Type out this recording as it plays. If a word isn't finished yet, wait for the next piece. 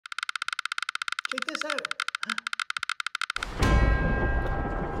Check this out.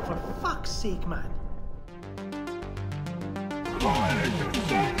 For fuck's sake, man.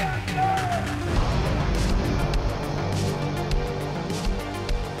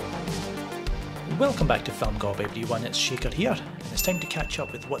 Welcome back to Film Gob everyone, it's Shaker here, and it's time to catch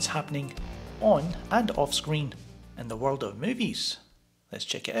up with what's happening on and off screen in the world of movies. Let's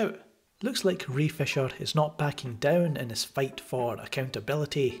check it out. Looks like Ray Fisher is not backing down in his fight for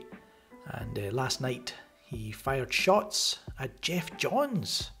accountability, and last night he fired shots at Geoff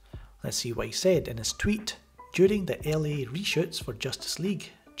Johns. Let's see what he said in his tweet. During the LA reshoots for Justice League,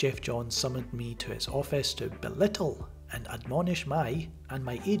 Geoff Johns summoned me to his office to belittle and admonish my and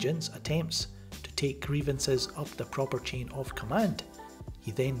my agent's attempts to take grievances up the proper chain of command.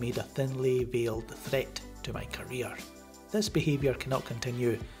 He then made a thinly veiled threat to my career. This behaviour cannot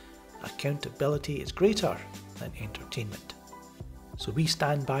continue. Accountability is greater than entertainment. So we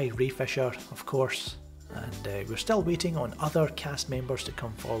stand by Ray Fisher, of course, and we're still waiting on other cast members to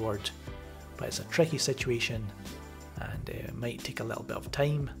come forward, but it's a tricky situation and it might take a little bit of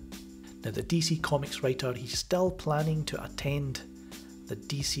time. Now the DC Comics writer, he's still planning to attend the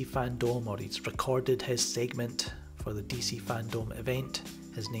DC Fandome, or he's recorded his segment for the DC Fandome event.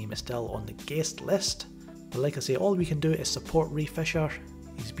 His name is still on the guest list. But like I say, all we can do is support Ray Fisher.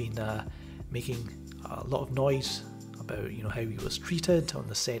 He's been making a lot of noise about how he was treated on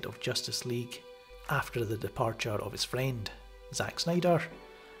the set of Justice League after the departure of his friend Zack Snyder.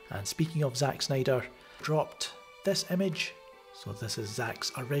 And speaking of Zack Snyder, dropped this image. So this is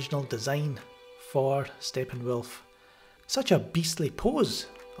Zack's original design for Steppenwolf. Such a beastly pose,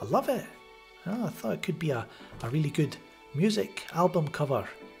 I love it. I thought it could be a really good music album cover,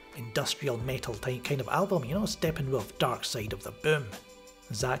 industrial metal type kind of album, Steppenwolf, Dark Side of the Boom.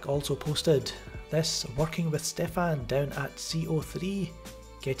 Zack also posted this working with Stefan down at CO3,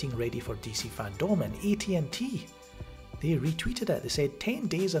 getting ready for DC Fandome, and AT&T, they retweeted it. They said 10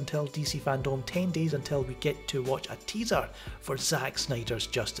 days until DC Fandome, 10 days until we get to watch a teaser for Zack Snyder's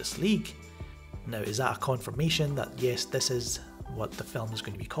Justice League. Now, is that a confirmation that yes, this is what the film is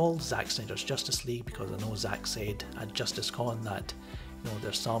going to be called, Zack Snyder's Justice League? Because I know Zack said at JusticeCon that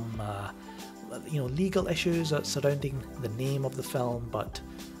there's some legal issues surrounding the name of the film, but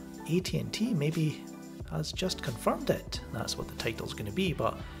AT&T maybe has just confirmed it. That's what the title's going to be,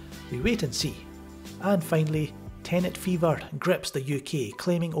 but we wait and see. And finally, Tenet fever grips the UK,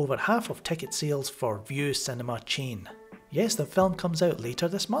 claiming over half of ticket sales for Vue cinema chain. Yes, the film comes out later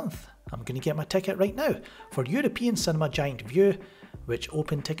this month. I'm going to get my ticket right now. For European cinema giant Vue, which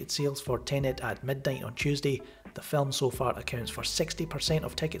opened ticket sales for Tenet at midnight on Tuesday, the film so far accounts for 60%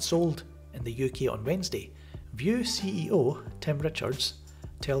 of tickets sold in the UK on Wednesday. Vue CEO Tim Richards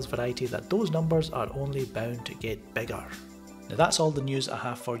tells Variety that those numbers are only bound to get bigger. Now that's all the news I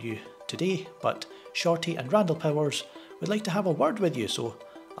have for you today, but Shorty and Randall Powers would like to have a word with you, so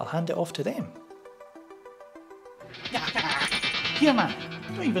I'll hand it off to them. Here man,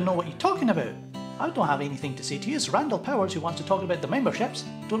 I don't even know what you're talking about. I don't have anything to say to you. It's Randall Powers who wants to talk about the memberships.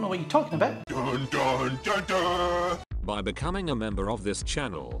 Don't know what you're talking about. Dun, dun, dun, dun. By becoming a member of this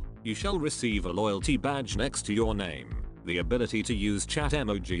channel, you shall receive a loyalty badge next to your name, the ability to use chat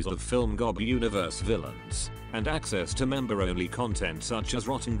emojis of Film Gob universe villains, and access to member-only content such as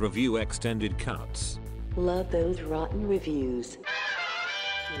rotten review extended cuts. Love those rotten reviews.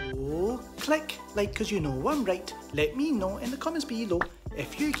 So, click like cause you know I'm right. Let me know in the comments below.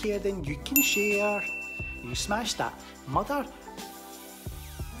 If you care, then you can share. You smash that mother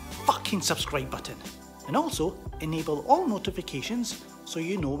fucking subscribe button. And also, enable all notifications so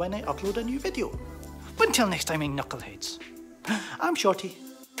you know when I upload a new video. But until next time, you knuckleheads. I'm Shorty,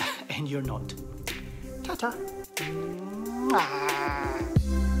 and you're not. Ta-ta.